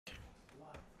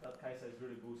Kai'Sa is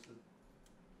really boosted.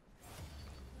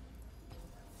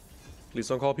 Please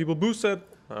don't call people boosted.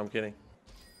 No, I'm kidding.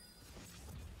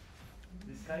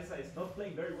 This Kai'Sa is not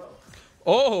playing very well.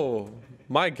 Oh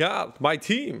my god, my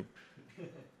team.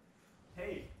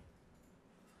 Hey.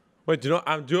 Wait, do you know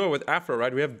I'm duo with Afro,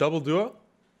 right? We have double duo?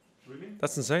 Really?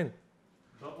 That's insane.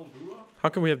 Double duo? How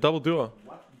can we have double duo?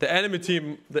 What? The enemy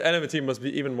team must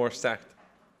be even more stacked.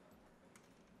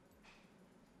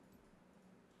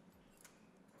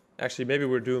 Actually, maybe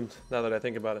we're doomed now that I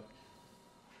think about it.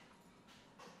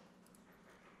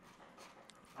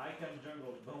 I can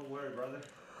jungle, don't worry, brother.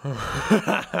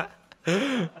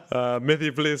 Mithy,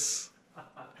 please.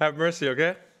 Have mercy,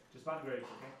 okay? Just ban Graves,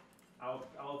 okay?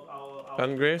 I'll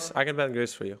Ban Graves? I can ban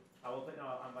Graves for you. I will play,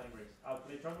 no, I'm banning Graves. I'll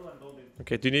play jungle and don't do.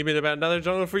 Okay, do you need me to ban another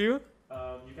jungler for you?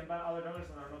 You can ban other junglers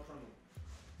and are not jungle.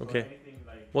 Okay. So anything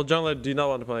like What jungler do you not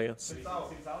want to play against? Since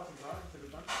out, it's a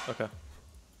good one. Okay.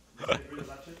 Just get rid of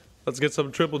that shit. Let's get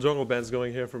some triple jungle bans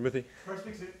going here for Mithy. First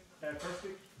pick,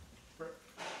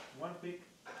 one pick,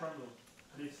 Trundle,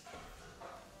 please.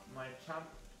 My champ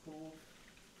pool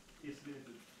is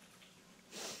limited.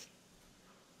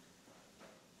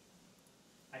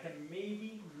 I can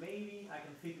maybe I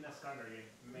can fit in a scanner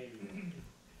game, maybe.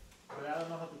 But I don't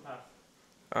know how to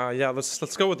path. Yeah,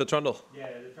 let's go with the Trundle. Yeah,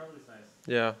 the Trundle is nice.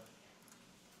 Yeah.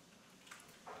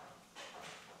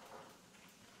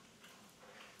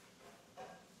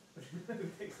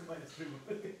 It takes a -3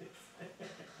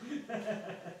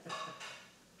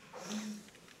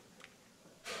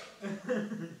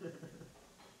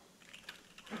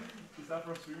 Is that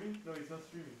for streaming? No, it's not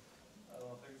streaming. I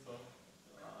don't think so.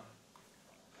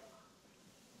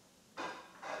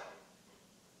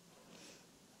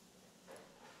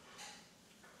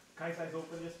 Kai'Sa is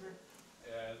open, Jesper?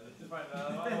 Yeah, it's fine. I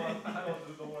want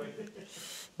to do Norway.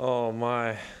 Oh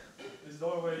my. It's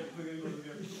Norway playing this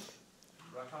game.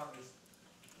 Rakan is.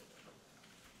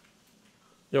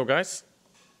 Yo guys.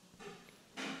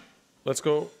 Let's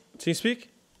go TeamSpeak.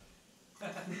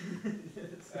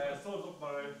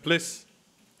 Please.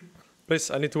 Please,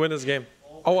 I need to win this game.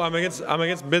 Oh, I'm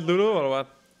against mid Lulu or what?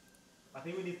 I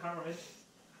think we need karma mid.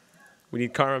 We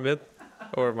need Karma mid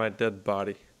or my dead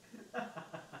body.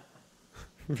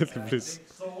 Mithy, please.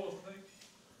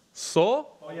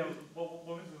 Soul? Oh yeah, what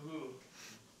wins with Lulu?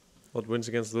 What wins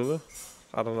against Lulu?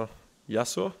 I don't know.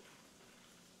 Yasuo?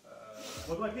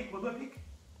 What do I pick? What do I pick?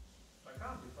 I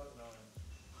can't be fucking now.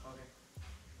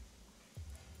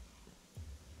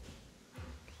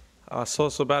 I saw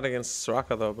so bad against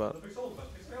Soraka though, but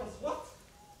What?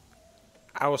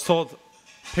 I was told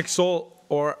pick Soul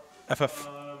or FF.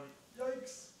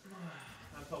 Yikes.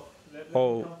 I'm top. Let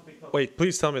Oh, me count pick top. wait,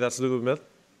 please tell me that's Lulu mid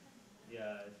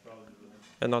Yeah, it's probably Lulu.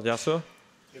 and not Yasuo.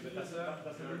 Yeah, but does the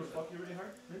Lulu fuck you really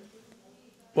hard?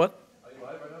 What? Are you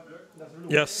live right now, Bjerg? Does Lulu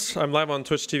Yes, I'm live on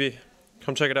Twitch TV.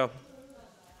 Come check it out.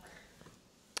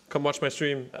 Come watch my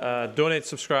stream. Donate,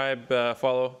 subscribe,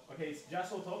 follow. Okay, it's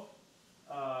Yasuo top.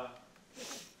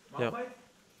 Yeah. Malphite?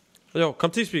 Yo,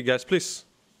 come TeamSpeak, guys, please.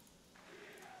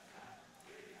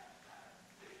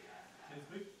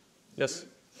 Yes.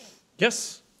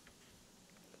 Yes.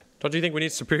 Don't you think we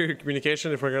need superior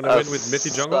communication if we're gonna win with Mithy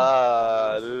jungle?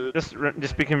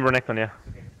 Just speak him Renekton, yeah.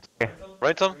 Okay.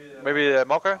 Renekton? Maybe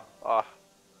Maokai? Ah,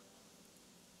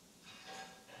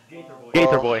 Gator boy.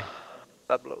 Gator boy.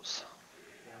 that blows.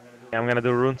 Yeah, I'm gonna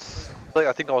do runes. Like,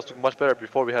 I think I was doing much better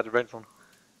before we had the Renekton.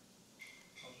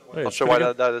 Wait, Not sure why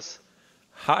speaking- that is.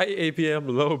 High APM,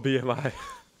 low BMI.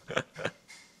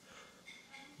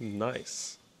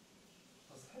 Nice.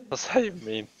 What's that even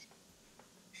mean?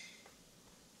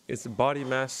 It's body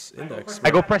mass index.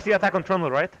 I go press the attack on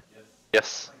Trundle, right?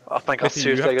 Yes. Oh, thank God, Mithy, you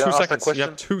seriously, I have get 2 asked that seconds. You question.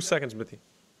 have 2 seconds, Mithy.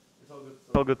 It's all good.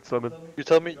 So good, so good. You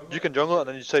tell me you can jungle and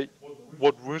then you say,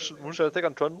 what runes should I take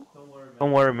on Trundle? Don't worry, man.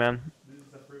 Don't worry, man. This is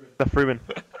a free win. The free win.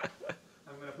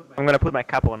 I'm gonna put my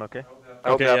cap on, okay? I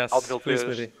hope Okay, they have yes, outfield please,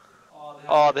 players. Mithy.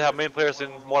 Oh, they have main players in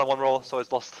one-on-one role, so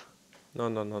it's lost.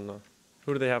 No.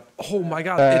 Who do they have? Oh my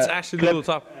god, it's actually Lulu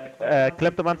top.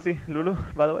 Kleptomancy, Lulu,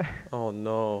 by the way. Oh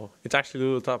no, it's actually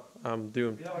Lulu top. I'm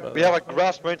doomed. We have a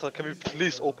grass Renekton, can we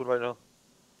please open right now?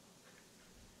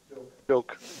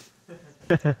 Joke.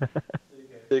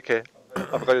 JK.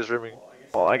 I forgot he's streaming.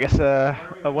 Well, I guess,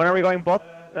 when are we going bot,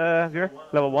 here?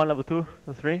 Level 1, level 2,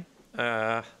 level 3?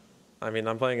 I mean,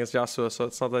 I'm playing against Yasuo, so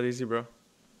it's not that easy, bro.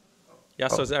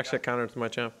 Yasuo is actually a counter to my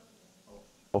champ.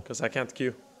 Because I can't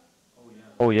Q.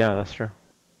 Oh yeah, that's true.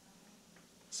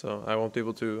 So I won't be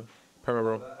able to perma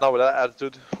bro. Not with that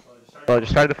attitude. Well,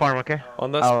 just try the farm, okay?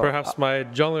 Unless perhaps my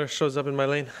jungler shows up in my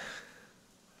lane.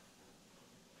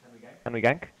 Can we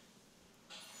gank?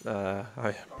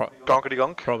 I Gonkity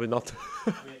gonk. probably not.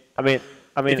 I mean,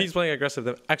 I mean, if he's playing aggressive,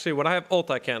 then actually when I have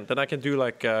ult I can. Then I can do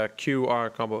like a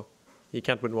QR combo. He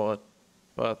can't win wall it.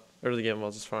 But early game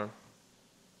was just farm.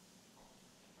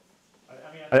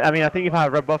 I mean, I think if I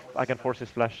have red buff, I can force his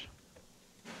flash.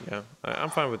 Yeah, I'm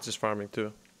fine with just farming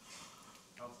too.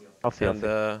 I'll see.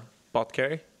 And bot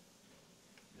carry.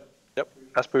 Yep,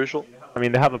 as per usual. I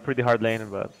mean, they have a pretty hard lane,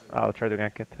 but I'll try to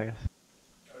gank it, I guess.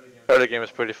 Early game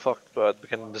is pretty fucked, but we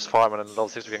can just farm and then level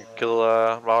 6 we can kill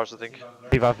Rowers, I think.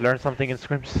 If I've learned something in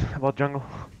scrims about jungle.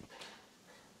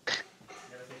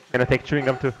 Gonna take chewing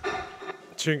gum too.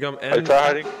 Chewing gum Are you and... try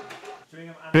hiding?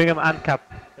 Chewing gum and cap.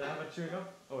 Can I have a chewing gum?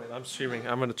 Oh wait, I'm streaming.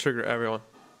 I'm gonna trigger everyone.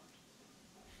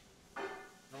 No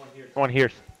one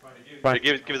hears. Okay,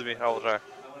 give it to me, I will try.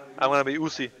 I'm gonna be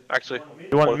Uzi, actually.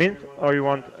 You want mint or you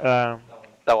want That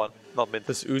one, not mint.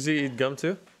 Does Uzi eat gum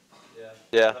too?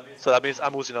 Yeah, so that means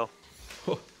I'm Uzi now.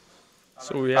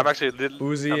 So we have I'm actually little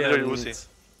Uzi I'm literally and... Uzi.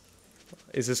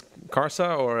 Is this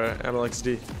Karsa or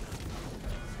MLXD? Yeah,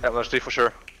 I'm gonna for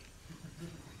sure.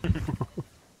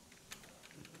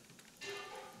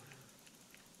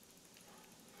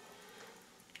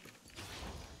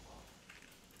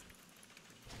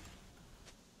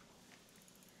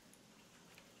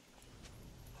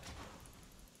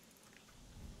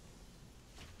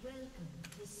 Welcome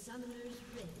to Summoner's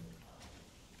Rift.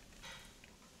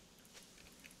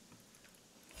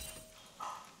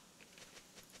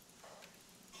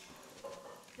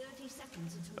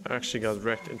 I actually got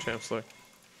wrecked in Chancellor.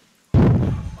 I'm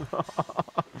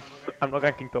not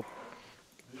ganking top.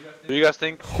 Do you guys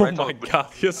think? Oh my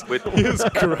god, he has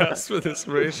grasp with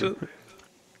inspiration.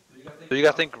 Do you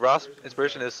guys think Grasp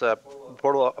inspiration is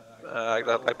portal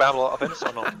like battle offense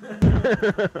or no?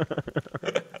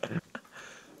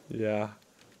 Yeah.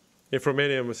 If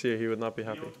Romanian was here, he would not be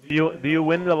happy. Do you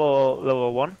win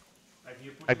level 1?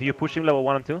 Like, do you push him level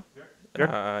 1 and 2?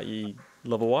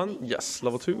 Level 1? Yes.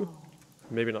 Level 2?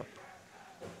 Maybe not.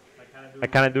 I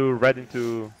kinda do red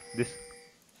into this.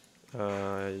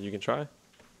 You can try.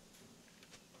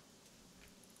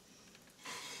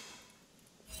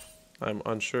 I'm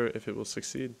unsure if it will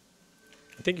succeed.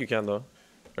 I think you can though.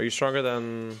 Are you stronger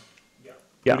than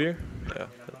Yeah. Udyr? Yeah.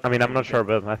 I mean, I'm not sure,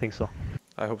 but I think so.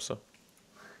 I hope so.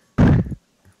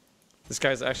 This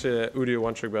guy's actually a Udyr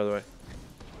one trick, by the way.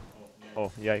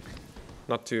 Oh, yikes.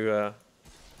 Not to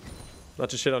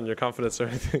shit on your confidence or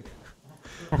anything.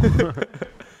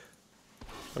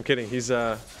 I'm kidding. He's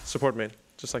a support main,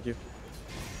 just like you.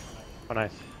 Oh,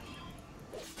 nice.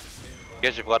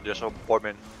 Guess you forgot your support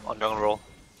main on jungle roll.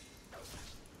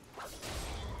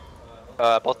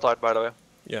 Bot side, by the way.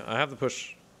 Yeah, I have the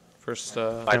push. First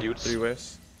My dudes. 3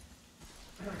 waves.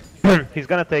 He's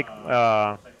gonna take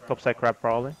topside crab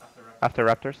probably after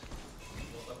Raptors.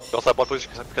 You also have bot push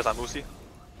because I'm Uzi.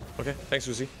 Okay, thanks,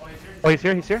 Uzi. Oh, he's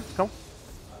here. He's here. Come.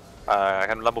 I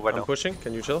can Lambo right I'm now. pushing.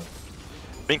 Can you chill?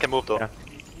 Min can move though. Yeah.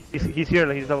 He's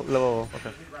here. He's level.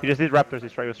 Okay. He just did Raptors. He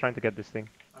was trying to get this thing.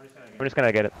 We're just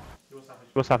gonna get it.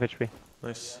 Goes half HP.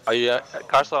 Nice. Are you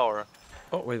Karsa or?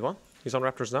 Oh, wait, what? He's on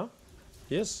Raptors now?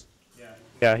 He is.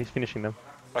 Yeah, he's finishing them.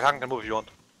 Rakan can move if you want.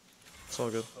 It's all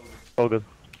good. All good.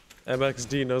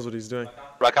 MXD knows what he's doing.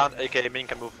 Rakan, aka Min,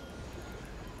 can move.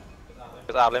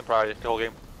 Because I have lane priority the whole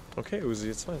game. Okay, Uzi,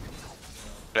 it's fine.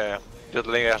 Yeah, just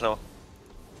letting you guys know.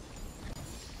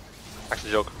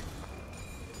 Actually, joke.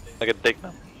 I get dick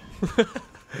now.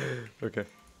 Okay.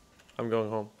 I'm going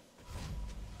home.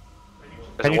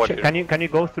 There's a ward here. Can you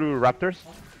go through Raptors?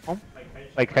 Home?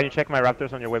 Like, can you check my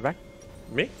Raptors on your way back?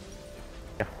 Me?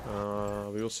 Yeah.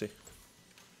 We will see.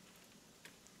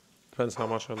 Depends how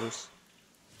much I lose.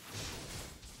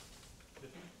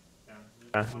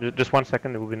 Just 1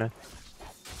 second, it will be nice.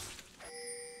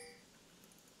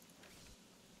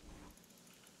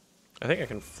 I think I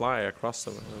can fly across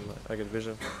them and I get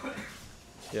vision.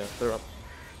 Yeah, they're up.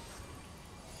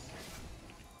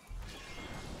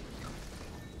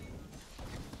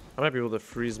 I might be able to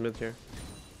freeze mid here.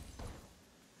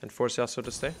 And force Yasuo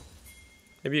to stay.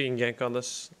 Maybe you can gank on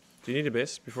this. Do you need a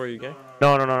base before you gank?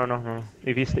 No.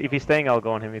 If he's staying, I'll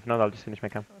go on him. If not, I'll just finish my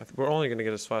camp. We're only gonna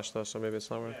get a splash though, so maybe it's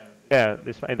not worth it. Yeah,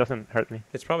 it doesn't hurt me.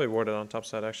 It's probably warded on top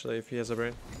side actually if he has a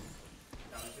brain.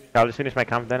 I'll just finish my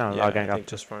camp, then I'll Yeah, gank I think up.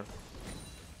 just fine.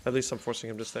 At least I'm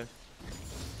forcing him to stay.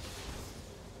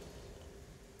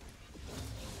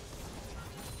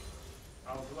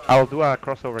 I'll do a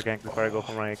crossover gank before I go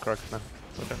for my Crocs now.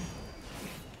 Okay.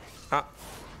 Ah,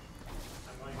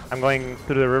 I'm going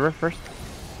to the river first.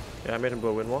 yeah, I made him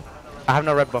blow wind wall. I have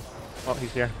no red buff. Oh,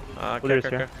 he's here. Okay, is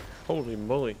here. Holy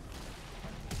moly.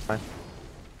 Fine.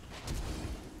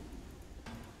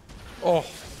 Oh,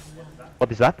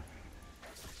 What is that?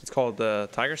 it's called the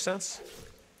Tiger Stance.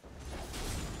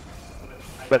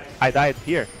 But I died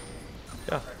here.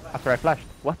 Yeah. After I flashed.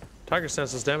 What? Tiger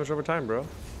Stance does damage over time, bro.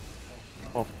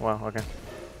 Oh, wow, okay.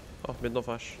 Oh, mid no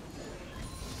flash.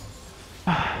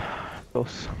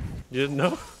 Close. You didn't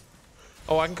know?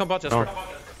 Oh, I can come out just No.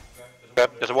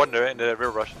 Okay, there's a wonder in the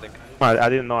river rush, I think. Well, I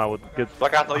didn't know I would get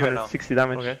Like, I know you now. 160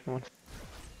 damage. Okay.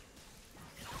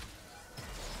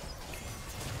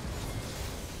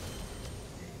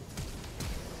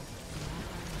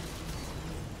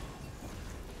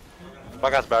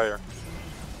 Black has barrier.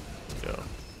 Yeah.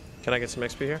 Can I get some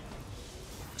XP here?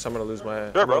 Cause I'm gonna lose my.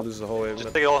 I'm Sure, gonna bro. lose the whole wave. Just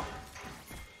mid. take it all.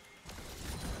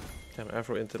 Damn,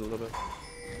 Afro inted a little bit.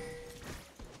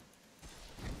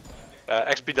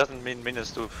 XP doesn't mean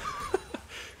minions too.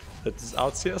 It's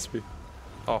out CS me.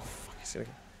 Oh fuck,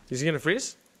 is he gonna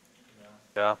freeze?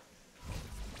 Yeah.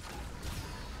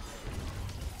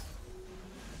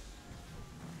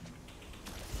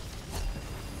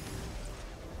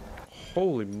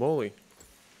 Holy moly.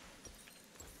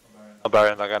 A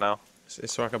barrier like I know.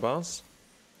 Is Soraka balanced?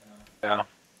 Yeah.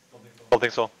 Don't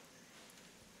think so.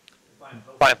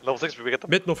 Fine, level 6 we get them.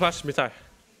 Mid, no flash, mid high.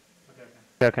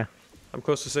 Okay, okay. I'm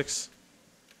close to 6.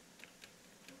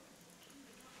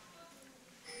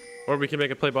 Or we can make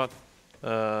a play bot.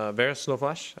 Varus, no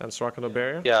flash, and Soraka, no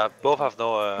barrier. Yeah, both have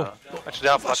no. Actually,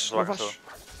 they have flash, no so. flash.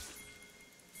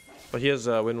 But he has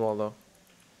wind wall though.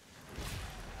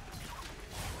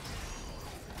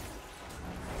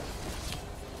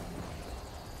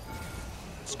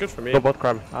 It's good for me. Go bot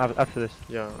crab after this.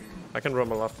 Yeah, I can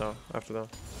roam a lot now after that.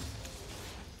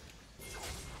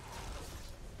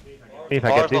 If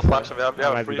I Oh, get there's no this, flash, we have I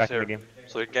a might be freeze back in here. the game.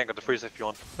 So you can get the freeze if you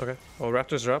want. Okay. Oh,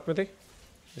 Raptors are up, Mithy?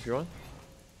 If you want.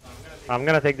 I'm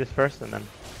gonna take this first and then.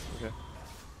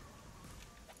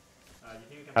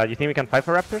 Okay. You think we can fight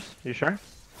for Raptors? You sure?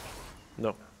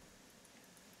 No.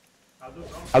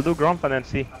 I'll do Gromp and then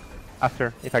see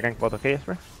after if I gank bot, okay,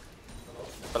 Jesper?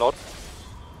 My lord.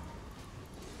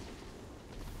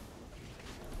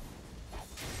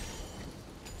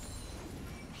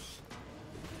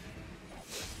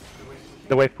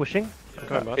 The wave pushing? I'm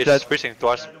coming back. It's freezing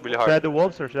twice really Should I hard. do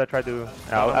wolves or should I try to...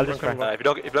 I'll just try. coming If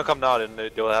you don't come now, then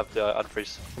they will have the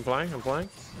unfreeze. I'm flying, I'm flying.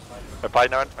 My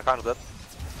partner, I can't do that.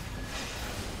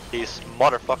 He's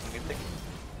motherfucking eating.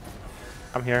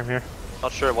 I'm here, I'm here.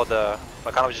 Not sure what the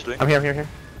Makanovic is doing. I'm here, I'm here, here.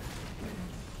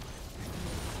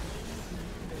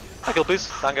 I kill please,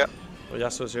 thank you. Oh,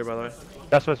 Yasuo's here by the way.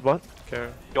 That's what's bot.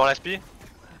 Okay. You want XP?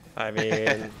 I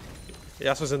mean...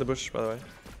 Yasuo's in the bush by the way.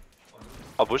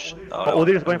 I'll push. Oh,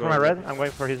 Udyr is going for my red. I'm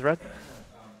going for his red.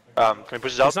 Can we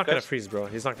push this out? He's not gonna guys? freeze, bro.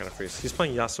 He's not gonna freeze. He's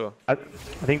playing Yasuo. I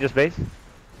think just base.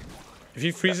 If he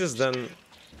freezes, then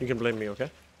you can blame me, okay?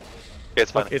 Okay,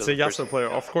 it's fine. It's a Doesn't Yasuo freeze. player.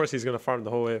 Of course he's gonna farm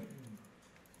the whole wave.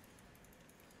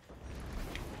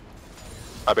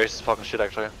 My base is fucking shit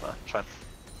actually. It's fine.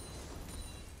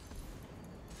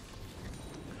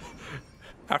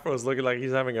 Afro's looking like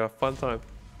he's having a fun time.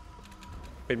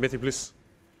 Wait, Mithy, please.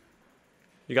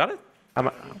 You got it? I'm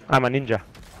a ninja.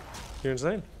 You're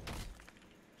insane.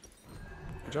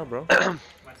 Good job, bro.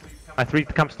 My 3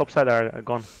 camps topside are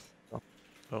gone.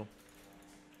 Oh.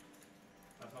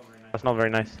 That's not very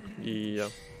nice. Yeah.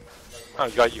 Oh,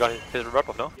 you got his wrap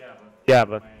up, no? Yeah,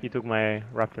 but he took my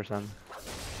raptors and...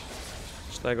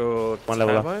 Should I go One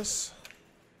level up. Tabis?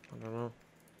 I don't know.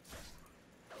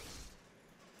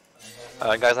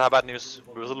 Guys, I have bad news.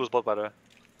 We will lose bot by the way.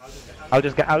 I'll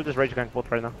just rage gank bot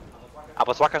right now.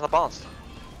 But Swacker's not balanced.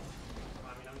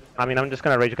 I mean, I'm just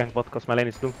gonna rage gank bot because my lane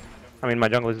is doomed. I mean, my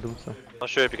jungle is doomed, so... Not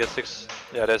sure if you get 6.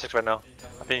 Yeah, there's 6 right now.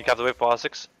 I think you have to wait for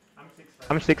 6.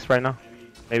 I'm 6 right now.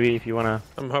 Maybe if you wanna...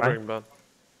 I'm hovering bot.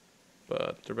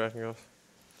 But they're backing off.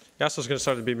 Yasuo's gonna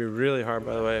start to beat me really hard,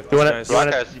 by the way. If You this wanna...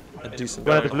 guy's You wanna... Guys, a decent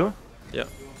You want the value. blue?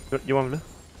 Yeah. You want blue?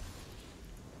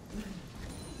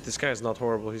 This guy is not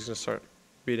horrible. He's gonna start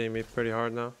beating me pretty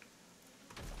hard now.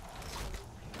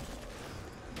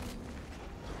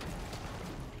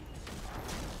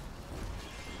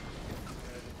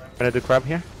 Gonna do crab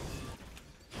here.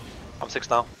 I'm 6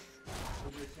 now.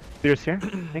 Spears here, I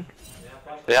think.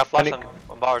 They have flash Panic.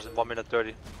 on bars in 1 minute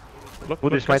 30. Look,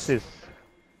 Udyr smites guys. is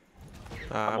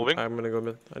I'm moving. I'm gonna go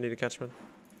mid. I need to catch mid.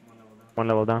 1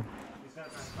 level down.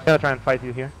 I'm gonna try and fight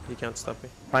you here. He can't stop me.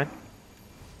 Fine.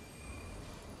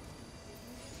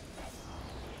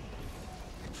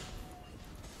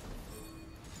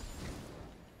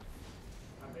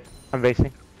 I'm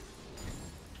basing.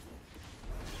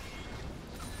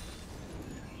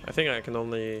 I think I can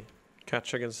only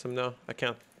catch against him now. I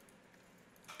can't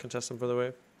contest him for the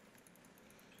wave.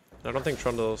 I don't think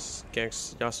Trundle's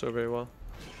ganks Yasuo very well.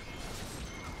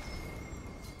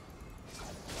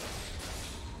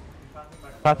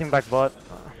 Passing back bot.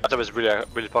 I thought it was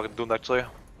really fucking doomed actually.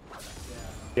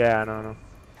 Yeah, no.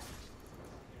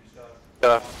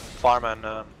 Gotta farm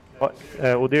and What?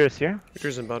 Udyr is here?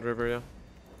 Here's in Bad River, yeah.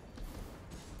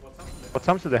 What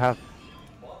sums do they have?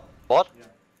 what?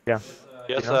 Yeah.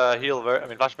 He has Yeah. heal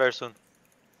flash very soon.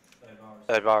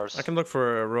 8 hours. I can look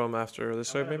for a roam after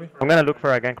this wave, maybe. I'm gonna look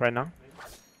for a gank right now.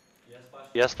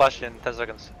 He has flash in 10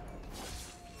 seconds.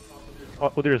 Oh,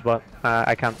 Udyr is bot.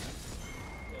 I can't.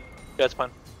 Yeah, it's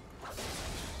fine.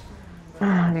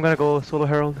 I'm gonna go solo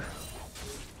herald.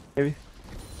 Maybe.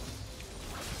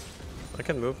 I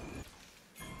can move.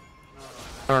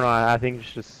 I don't know. I think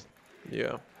it's just.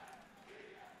 Yeah.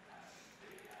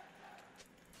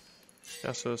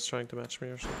 Yasuo is trying to match me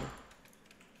or something.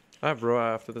 I have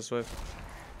Roa after this wave.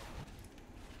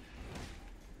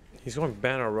 He's going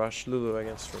ban or rush Lulu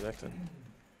against Renekton.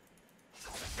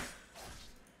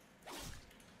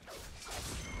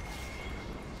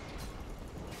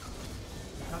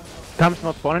 Cam's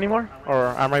not spawn anymore? Or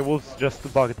are my wolves just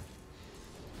bugged?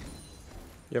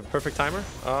 You have a perfect timer?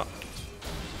 Oh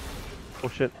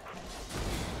shit.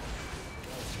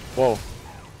 Whoa.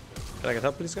 Can I get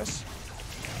help please, guys?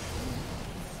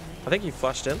 I think he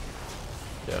flashed in.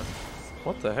 Yeah.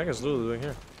 What the heck is Lulu doing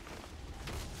here?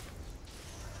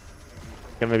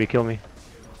 Can maybe kill me.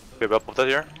 We're up that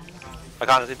here. I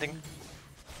can't do anything.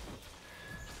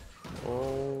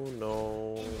 Oh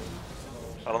no.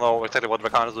 I don't know exactly what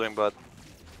Rakan is doing, but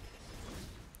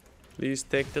Please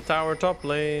take the tower top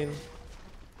lane.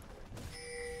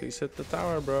 Please hit the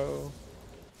tower, bro.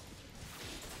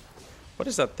 What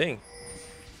is that thing?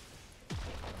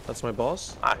 That's my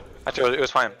boss? actually it was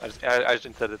fine. I just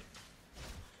instead it.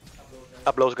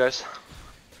 Up blows, guys.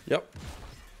 Yep.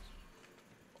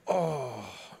 Oh.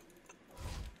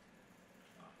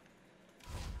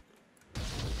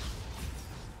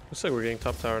 Looks like we're getting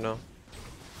top tower now.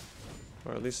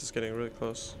 Or at least it's getting really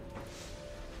close.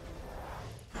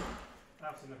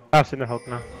 I've seen the Hulk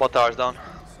now. What tower's down?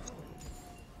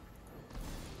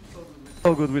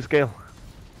 So good, we scale.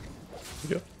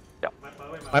 Yep.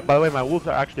 By the way, my wolves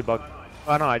are actually bugged.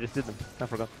 Oh no, I just did them. I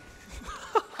forgot.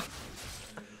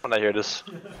 When I hear this.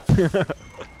 Can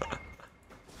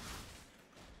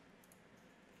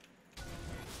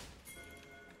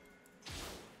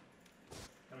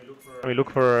we look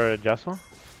for Yasuo?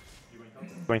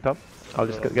 Going top? I'll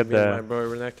just get Me and my the... bro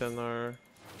Renekton are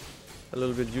a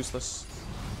little bit useless.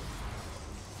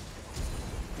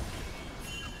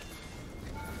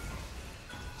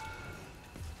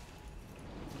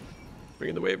 Bring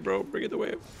in the wave, bro. Bring in the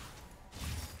wave.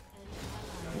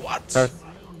 What?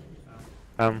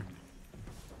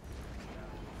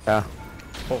 Yeah.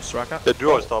 Oh, Straka? The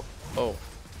duo is top. Oh.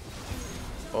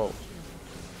 Oh.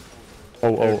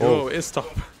 Oh. Duo is top.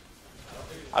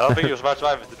 I don't think he was about to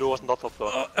survive if the duo wasn't not top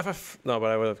though. FF. No, but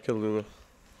I would have killed Lulu.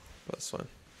 But that's fine.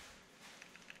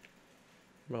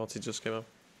 My ulti just came up.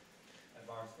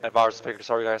 And Varus picked,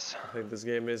 sorry guys. I think this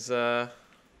game is Are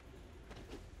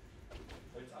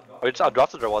you just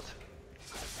outdrafted or what?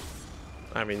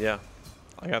 I mean, yeah.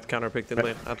 I got counterpicked in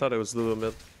lane. I thought it was Lulu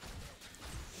mid.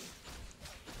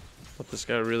 But this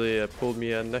guy really pulled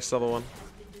me a next level one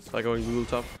by going Lulu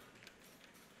top.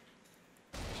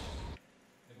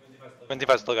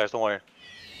 25 still guys, don't worry.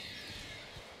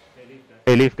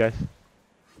 Hey, leave, guys.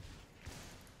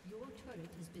 Your turret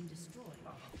has been destroyed.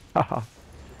 Haha.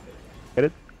 Get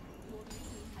it?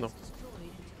 No. Destroyed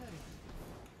a turret.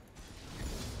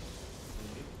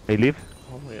 Hey, leave.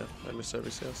 Oh yeah, I missed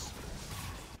every CS.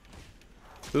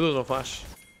 Lulu no flash.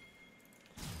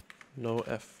 No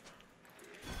F.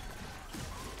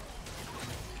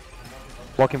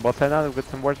 Walking bot side now with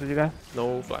some words with you guys.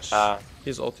 No flash.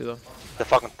 He's ulti though. The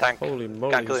fucking tank. Holy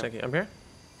moly, Can't kill he's him. tanky. I'm here?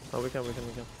 Oh, we can.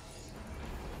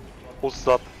 Full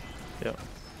stop. Yeah.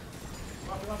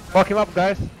 Walk him up,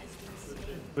 guys.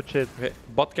 Good shit. Okay,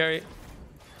 bot carry.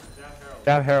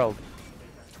 Yeah, Herald.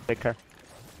 Take care.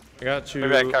 I got you.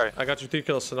 Maybe I carry. I got you 3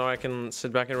 kills, so now I can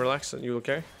sit back and relax, and you will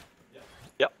carry.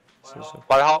 Yep. So.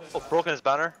 But how broken is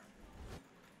banner?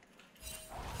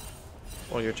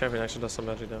 Oh, your champion actually does some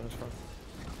magic damage. Wow.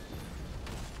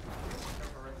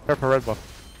 Purple red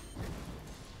buff.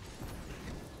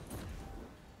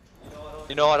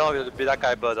 You know, I don't want to be that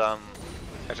guy, but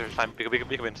actually it's fine.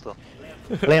 Big win still.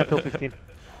 Play until 15.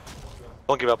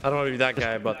 Don't give up. I don't want to be that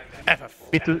guy, but FF.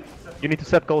 You need to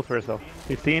set goals for yourself.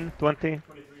 15, 20,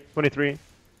 23,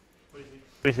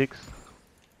 26.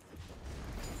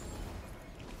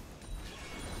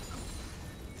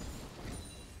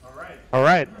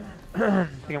 Alright. I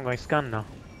think I'm going scan now.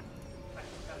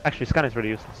 Actually, scan is really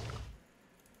useless.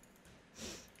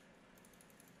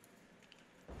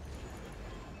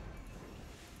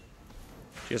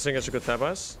 You guys think I should go tab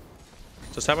eyes?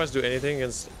 Does tab eyes do anything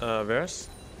against Varus?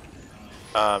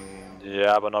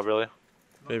 Yeah, but not really.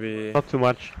 Maybe. Not too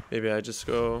much. Maybe I just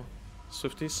go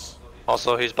Swifties.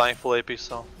 Also, he's buying full AP,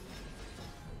 so.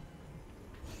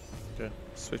 Okay,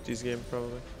 Swifties game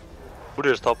probably.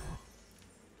 Udyr is top.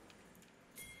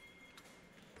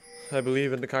 I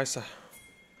believe in the Kai'Sa.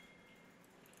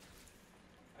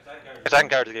 I can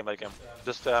carry the game by game.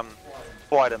 Just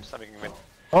 4 items and we can win.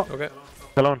 Okay,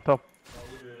 Alone top.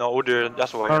 No, Udyr,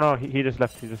 Yasuo. No, no, he just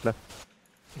left. He just left.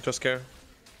 just care.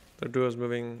 Their duo is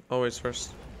moving always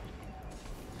first.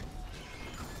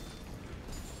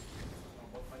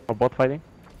 Or bot fighting.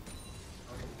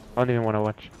 I don't even want to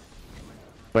watch.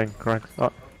 Going correct.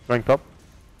 Oh, going top.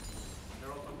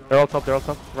 They're all top. They're all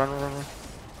top. Run, run, run, run.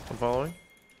 I'm following.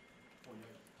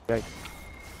 Yikes.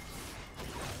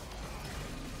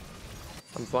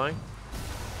 I'm flying.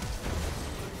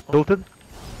 Tilted.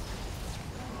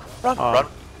 Run, Oh. run.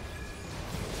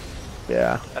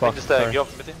 Yeah. I Fuck. think just Sorry. give up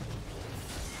Mithy.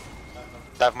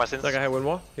 Die for my sins. That guy had win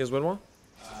wall. He has win wall.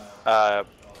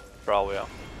 Probably, yeah.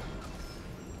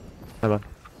 Hold on.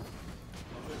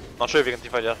 Not sure if you can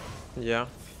teamfight yet. Yeah.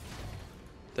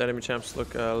 The enemy champs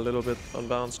look a little bit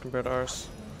unbalanced compared to ours.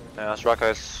 Yeah,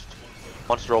 Straka is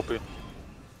monster OP. Is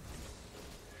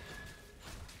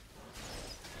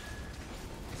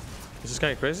this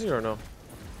guy crazy or no?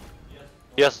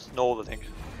 Yes, no, I think.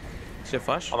 Does he have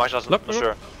flash? I'm actually Look, not look,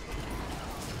 sure.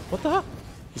 What the hell?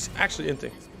 He's actually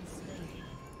inting.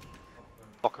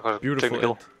 Fuck, I gotta Beautiful take the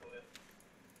kill.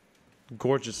 int.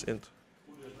 Gorgeous int.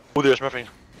 Udyr is smurfing.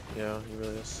 Yeah, he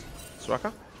really is.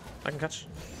 Soraka? I can catch.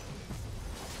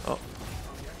 Oh,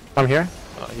 I'm here.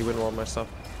 he win wall my stuff.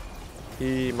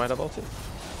 He might have ulti.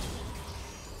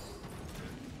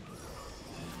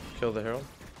 Kill the hero.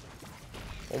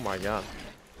 Oh my god.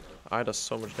 I does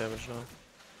so much damage now.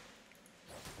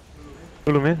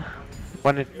 Lulu mid.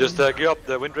 One it. Just gear up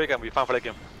the Windbreaker and we fight for that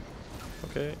game.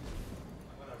 Okay.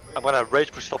 I'm gonna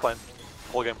rage push top line.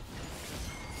 Whole game.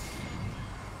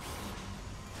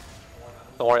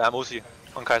 Don't worry, I'm Uzi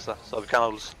on Kai'Sa, so we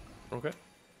cannot lose. Okay.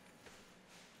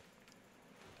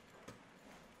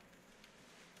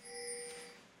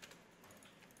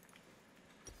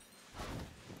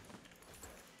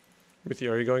 Mithy,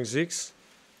 are you going Zeeks?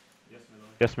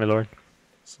 Yes, my lord.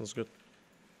 Sounds good.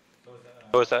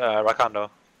 So it's Rakando.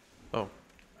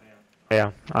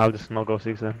 Yeah, I'll just not go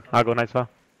 6 then. I'll go Nightfall.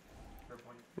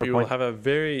 We will have a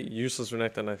very useless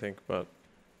Renekton, I think, but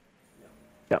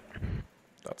Yeah.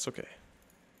 that's okay.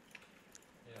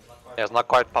 Yeah, it's not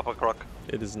quite Papa Croc.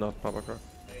 It is not Papa Croc.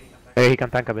 Hey, he can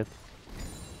tank a bit.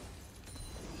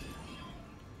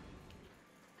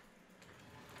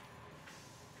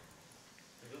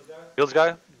 Builds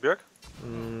guy, Bjerg?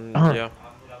 Yeah.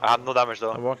 I have no damage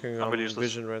though. I'm walking I'm on really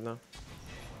useless. vision right now.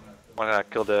 I'm gonna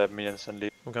kill the minions and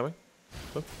leave. I'm coming.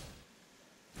 Oh.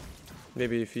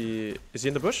 Maybe if he... Is he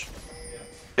in the bush?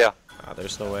 Yeah. Ah,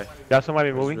 there's no way. Yasuo might be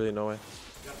There's moving. really no way.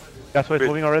 Yasuo is Wait.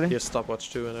 moving already. He has stopwatch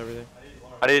too and everything.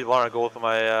 I need 1 gold for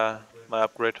my my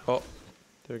upgrade. Oh.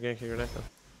 They're ganking your neck now.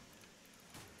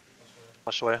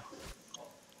 Flash away.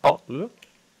 Lulu?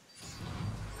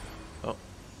 Oh.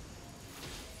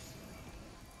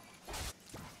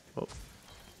 Oh.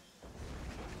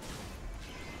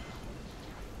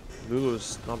 Lulu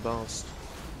is not balanced.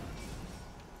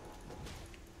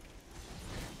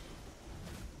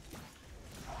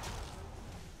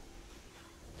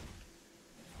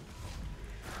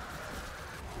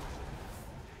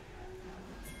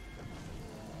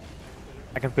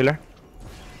 I can pillar.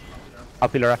 I'll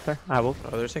pillar after. I have ult.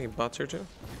 Oh, they're taking bots here too.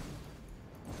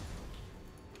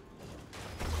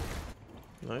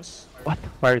 Nice. What?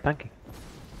 Why are you tanking?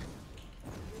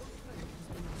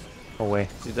 No way.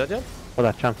 Is he dead yet? Oh,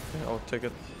 that champ. Yeah, I'll take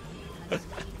it.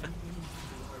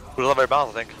 We're not very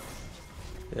balanced, I think.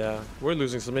 Yeah, we're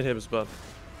losing some inhibs, but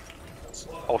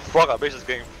Oh fuck, our base is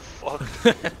getting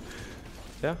fucked.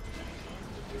 yeah.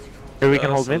 Here we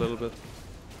can Us hold a mid. little bit.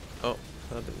 Oh,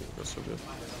 that didn't go so good.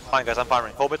 Fine guys, I'm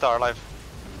farming. Hold mid are alive.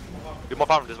 Do more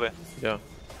farming this way. Yeah.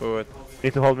 Wait.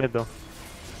 Need to hold mid though.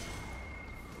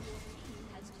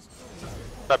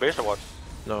 That base or what?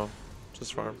 No,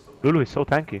 just farm. Lulu is so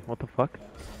tanky. What the fuck?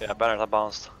 Yeah, banners are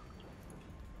balanced.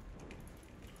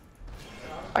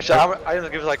 Actually, I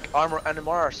don't give like armor and MR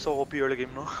are so OP early game,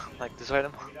 no? Like this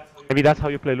item. Maybe that's how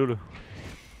you play Lulu.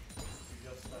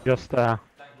 Just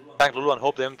Tank Lulu and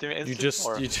hope the team You insta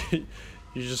or...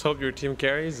 you just hope your team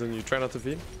carries and you try not to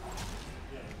feed.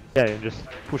 yeah, you just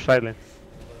push side lane.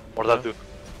 What does that do?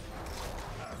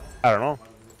 I don't know.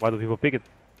 Why do people pick it?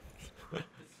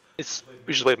 It's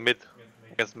we should play mid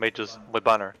against mages with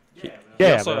banner. He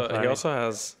Yeah, also but that's what I he mean. also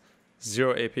has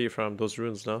 0 AP from those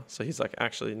runes now, so he's like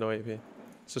actually no AP.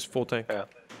 It's just full tank. Yeah.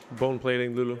 Bone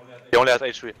plating Lulu. He only has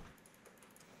HP.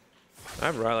 I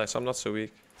have Rally, so I'm not so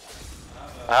weak.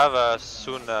 I have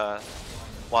soon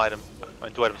one item. I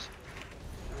mean 2 items.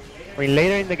 I mean,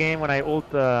 later in the game when I ult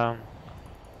Udyr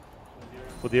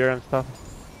and stuff.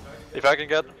 If I can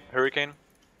get Hurricane,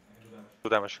 2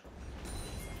 damage.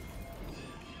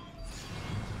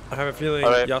 I have a feeling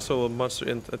Alright. Yasuo will monster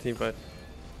in a team fight.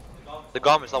 The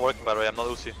GOM is not working by the way, I'm not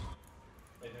Uzi.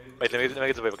 Wait, let me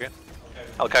get the wave, okay?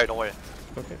 I'll carry, don't worry.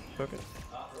 Okay, okay,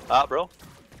 Ah, bro?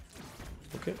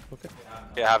 okay, okay.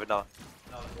 Yeah, I have it now.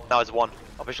 Now it's 1,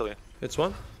 officially. It's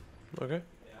 1? Okay.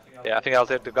 Yeah, I think I'll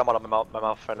take the GOM out of my mouth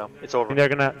right now. It's over. You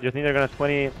think they're gonna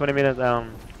 20 minute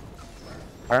Baron?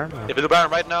 Or? If we do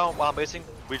Baron right now, while I'm basing,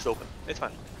 reach open. It's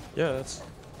fine. Yeah, that's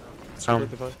Um,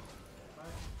 completely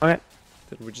fine. Okay.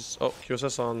 Did we just... Oh,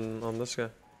 QSS on this guy.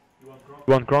 You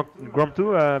want Grom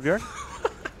too, Björn?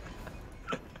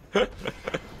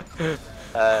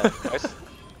 Nice.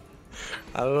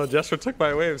 I don't know, Jasper took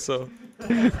my wave, so...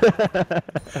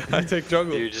 I take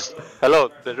jungle. You just... Hello,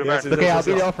 the do Yes, Baron. Okay, I'll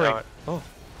be the offering. Alright. Oh.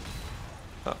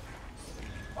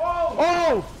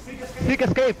 Oh! Seek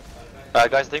escape!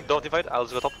 Guys, don't fight. I'll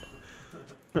just go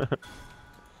top.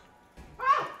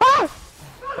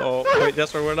 Oh, wait,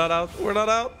 Jasper, we're not out. We're not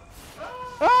out.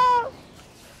 Oh,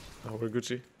 we're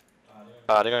Gucci.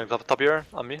 They're going top here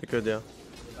on me. Good, yeah.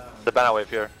 The banner wave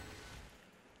here.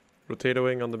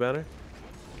 Rotating on the banner.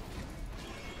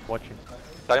 Watching.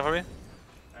 Tagging for me?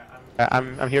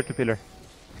 I'm here to pillar.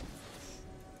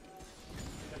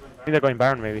 I think they're going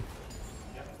Baron maybe.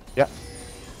 Yeah.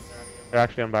 They're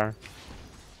actually on Baron.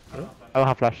 Huh? I don't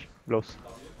have flash. Blows.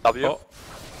 W. Oh.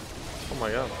 Oh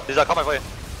my god. These are coming for you.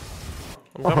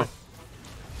 I'm coming.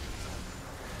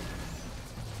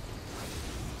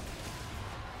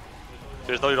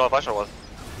 There's no you don't have flash or what?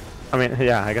 I mean,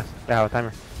 yeah, I guess they have a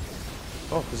timer.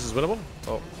 Oh, this is winnable?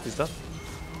 Oh, he's done.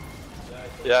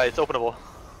 Yeah, it's openable.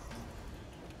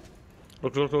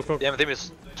 Look, look, look, look. The team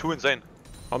is too insane.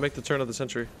 I'll make the turn of the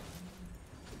century.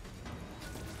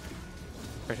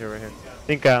 Right here, right here. I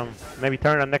think maybe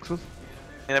turn on Nexus.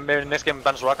 And then maybe next game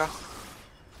ban Soraka.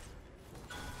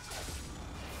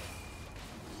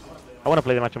 I want to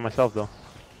play the match on myself though.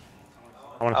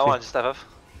 I want I to want see. just FF.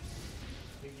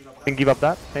 Can give up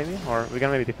that maybe, or we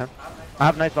can maybe defend. I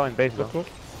have nice ball in base though. Look, look.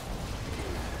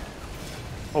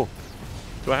 Oh,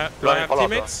 Do I have Follow up,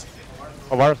 teammates?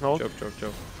 oh, Varus no ult. Joke, joke,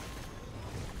 joke.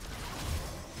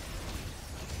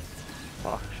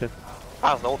 Oh shit. I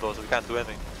have no though, so we can't do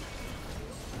anything.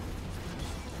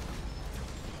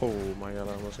 Oh my god,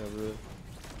 I almost got rid.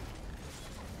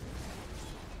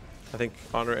 I think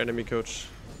honor enemy coach.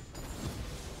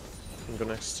 Can go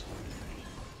next.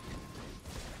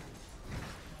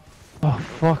 Oh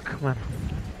fuck, man.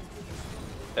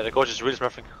 Yeah, the coach is really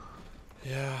smurfing.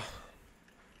 Yeah.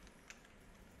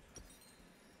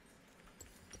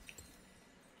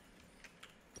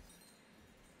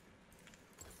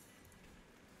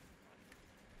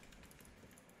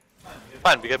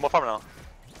 Fine, we get more farm now.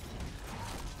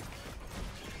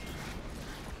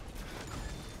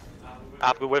 I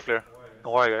have good wave clear.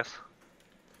 Don't worry, guys.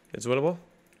 It's winnable?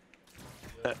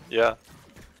 Yeah.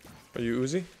 Are you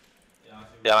Uzi?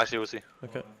 Yeah, I'm actually Uzi.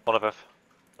 Okay. 1 FF.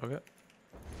 Okay.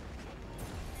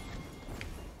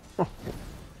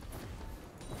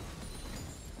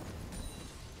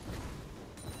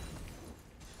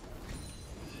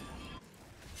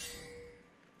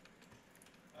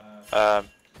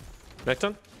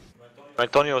 Mecton?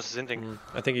 Antonio is hinting.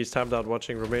 I think he's tapped out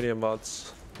watching Romanian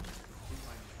mods.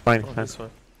 Fine, Oh, fine. that's fine.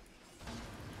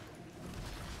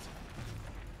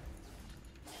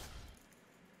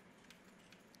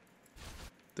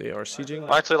 They are sieging.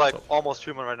 I'm actually like almost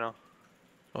human right now.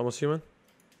 Almost human?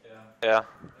 Yeah.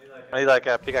 I need like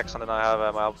a pickaxe and then I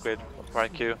have my upgrade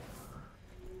right Q.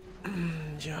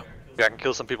 Yeah. Yeah, I can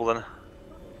kill some people then.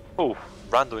 Oh,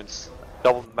 Randuin's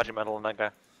double magic mantle on that guy.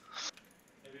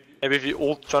 Maybe if you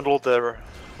ult jungle the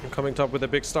I'm coming top with a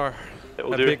big star.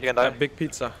 Udyr, he can die. A big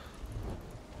pizza.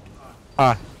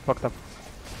 Ah, fucked up.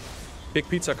 Big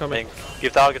pizza coming.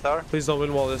 Give tower. Please don't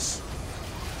win wall this.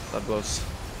 That blows.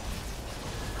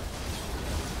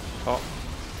 Oh,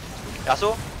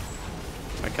 Yasuo?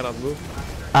 I cannot move.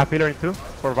 Pillar in 2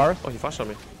 for Varus. Oh, he flashed on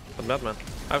me. But madman.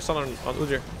 I have stun on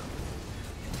Udyr.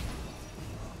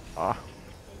 Ah,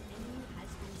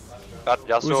 Got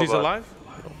Yasuo. Uzi's alive?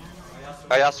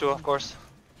 Got Yasuo, of course.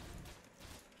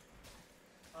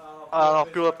 I don't know,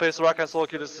 people that play Soraka and solo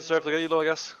queue just deserve to get elo, I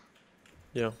guess.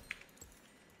 Yeah.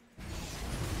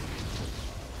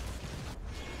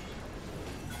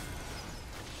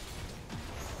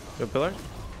 Good pillar?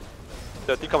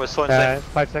 The decom is so insane.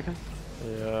 5 seconds.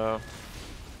 Yeah.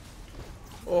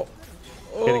 Oh.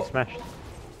 Getting Oh. smashed.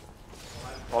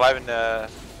 Alive in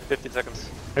 15 seconds.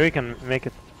 Maybe we can make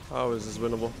it. How is this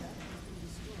winnable?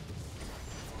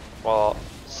 Well,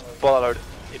 spoiler alert,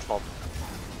 it's not.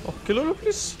 Oh, kill her,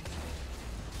 please.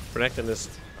 Renekton is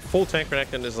full tank.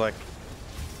 Renekton is like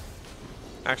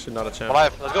actually not a champ.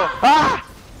 Alive, let's go. Ah!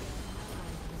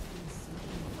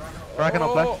 Rakan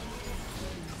on flash.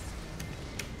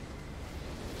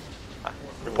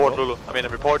 Report Lulu. I mean,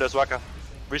 report Soraka.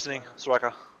 Reasoning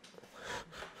Soraka.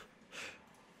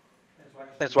 I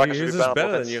think Soraka should He's be just banned better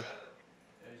on than offense. you.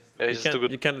 Yeah, he's just too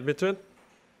good. You can't admit to it.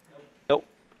 Nope.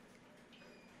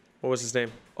 What was his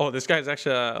name? Oh, this guy is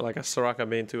actually like a Soraka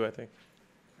main too, I think.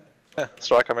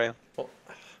 Soraka, man.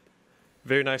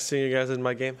 Very nice seeing you guys in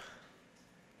my game.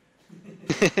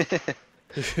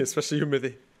 Especially you,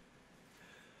 Mithy.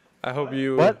 I hope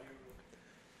you. What?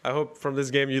 I hope from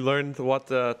this game you learned what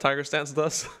Tiger Stance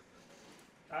does.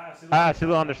 I still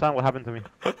don't understand what happened to me.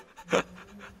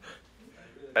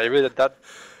 Yeah, you really did that?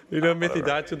 You know, Mithy Whatever.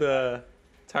 died to the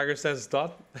Tiger Stance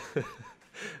dot. Yeah,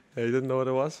 you didn't know what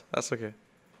it was? That's okay.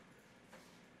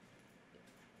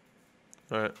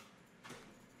 Alright.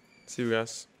 See you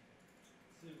guys.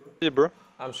 Yeah, bro.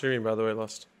 I'm streaming, by the way,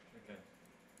 Lost.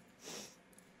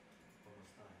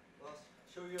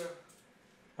 Show your.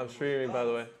 I'm streaming, by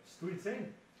the way. Screw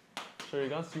insane. Show your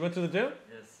guns. You went to the gym?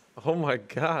 Yes. Oh my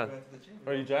god. Went to the gym.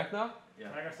 Are you jacked now? Yeah.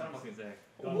 I got some. Fucking Zach.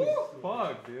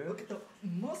 Fuck, dude. Look at the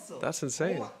muscle. That's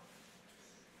insane.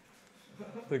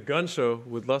 The gun show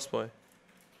with Lust Boy.